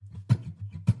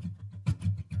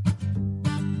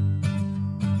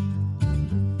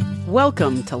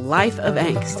Welcome to Life of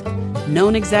Angst,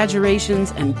 known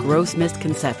exaggerations and gross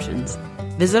misconceptions.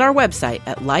 Visit our website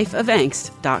at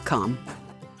lifeofangst.com.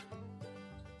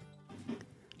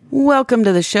 Welcome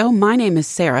to the show. My name is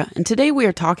Sarah, and today we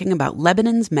are talking about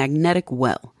Lebanon's magnetic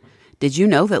well. Did you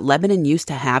know that Lebanon used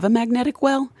to have a magnetic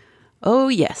well? Oh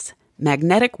yes,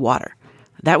 magnetic water.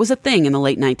 That was a thing in the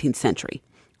late 19th century.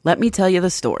 Let me tell you the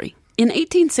story. In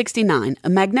 1869, a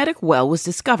magnetic well was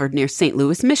discovered near St.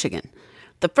 Louis, Michigan.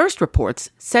 The first reports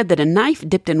said that a knife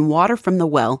dipped in water from the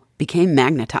well became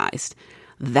magnetized.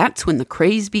 That's when the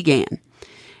craze began.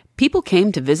 People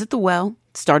came to visit the well,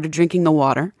 started drinking the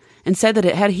water, and said that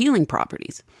it had healing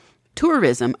properties.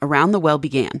 Tourism around the well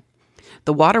began.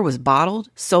 The water was bottled,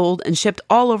 sold, and shipped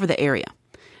all over the area.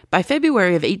 By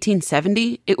February of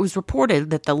 1870, it was reported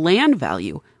that the land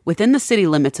value within the city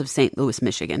limits of St. Louis,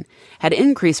 Michigan, had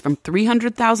increased from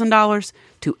 $300,000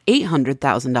 to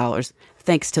 $800,000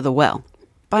 thanks to the well.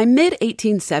 By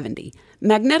mid-1870,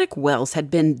 magnetic wells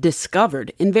had been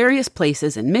discovered in various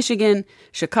places in Michigan,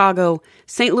 Chicago,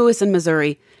 St. Louis and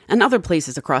Missouri, and other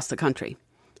places across the country.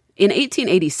 In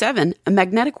 1887, a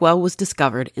magnetic well was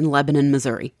discovered in Lebanon,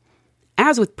 Missouri.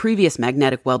 As with previous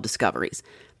magnetic well discoveries,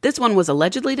 this one was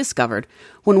allegedly discovered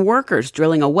when workers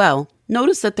drilling a well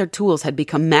noticed that their tools had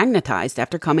become magnetized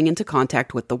after coming into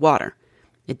contact with the water.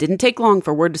 It didn't take long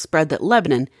for word to spread that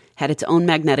Lebanon had its own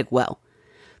magnetic well.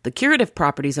 The curative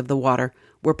properties of the water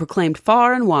were proclaimed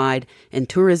far and wide, and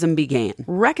tourism began.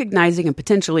 Recognizing a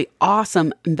potentially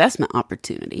awesome investment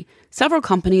opportunity, several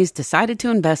companies decided to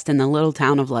invest in the little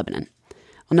town of Lebanon.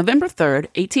 On November 3rd,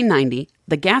 1890,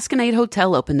 the Gasconade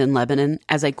Hotel opened in Lebanon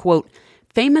as a, quote,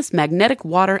 famous magnetic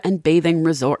water and bathing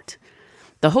resort.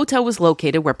 The hotel was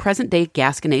located where present-day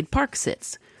Gasconade Park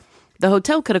sits. The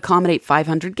hotel could accommodate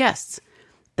 500 guests.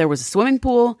 There was a swimming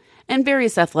pool and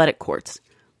various athletic courts.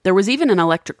 There was even an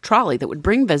electric trolley that would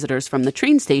bring visitors from the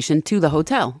train station to the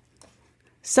hotel.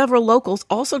 Several locals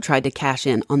also tried to cash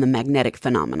in on the magnetic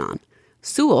phenomenon.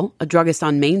 Sewell, a druggist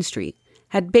on Main Street,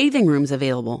 had bathing rooms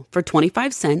available for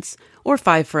 25 cents or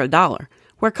 5 for $1,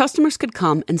 where customers could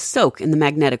come and soak in the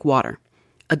magnetic water.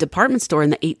 A department store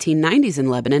in the 1890s in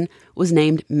Lebanon was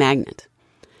named Magnet.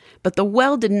 But the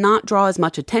well did not draw as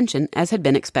much attention as had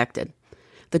been expected.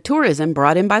 The tourism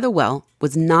brought in by the well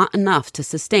was not enough to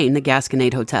sustain the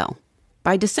Gasconade Hotel.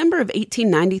 By December of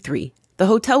 1893, the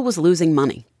hotel was losing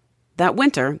money. That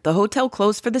winter, the hotel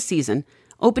closed for the season,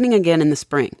 opening again in the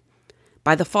spring.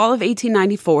 By the fall of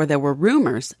 1894, there were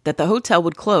rumors that the hotel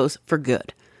would close for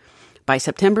good. By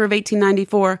September of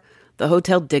 1894, the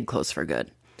hotel did close for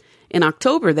good. In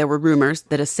October, there were rumors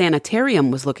that a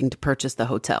sanitarium was looking to purchase the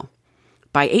hotel.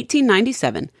 By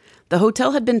 1897, the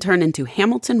hotel had been turned into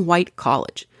Hamilton White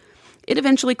College. It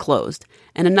eventually closed,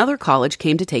 and another college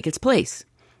came to take its place.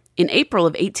 In April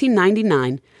of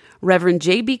 1899, Reverend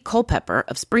J.B. Culpepper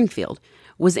of Springfield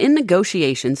was in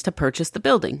negotiations to purchase the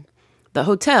building. The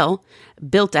hotel,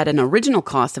 built at an original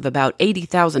cost of about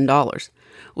 $80,000,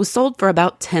 was sold for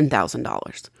about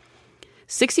 $10,000.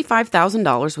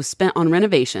 $65,000 was spent on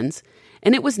renovations,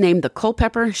 and it was named the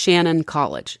Culpepper Shannon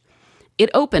College. It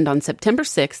opened on September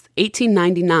 6,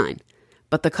 1899,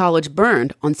 but the college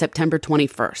burned on September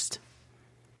 21st.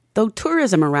 Though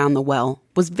tourism around the well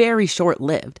was very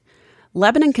short-lived,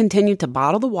 Lebanon continued to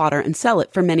bottle the water and sell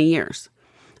it for many years.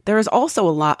 There is also a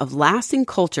lot of lasting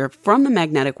culture from the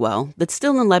magnetic well that's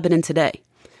still in Lebanon today.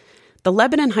 The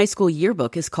Lebanon High School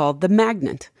yearbook is called The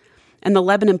Magnet, and the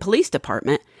Lebanon Police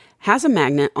Department has a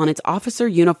magnet on its officer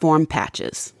uniform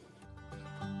patches.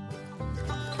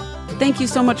 Thank you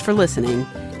so much for listening.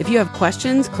 If you have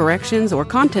questions, corrections, or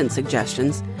content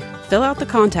suggestions, fill out the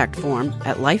contact form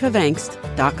at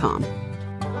lifeofangst.com.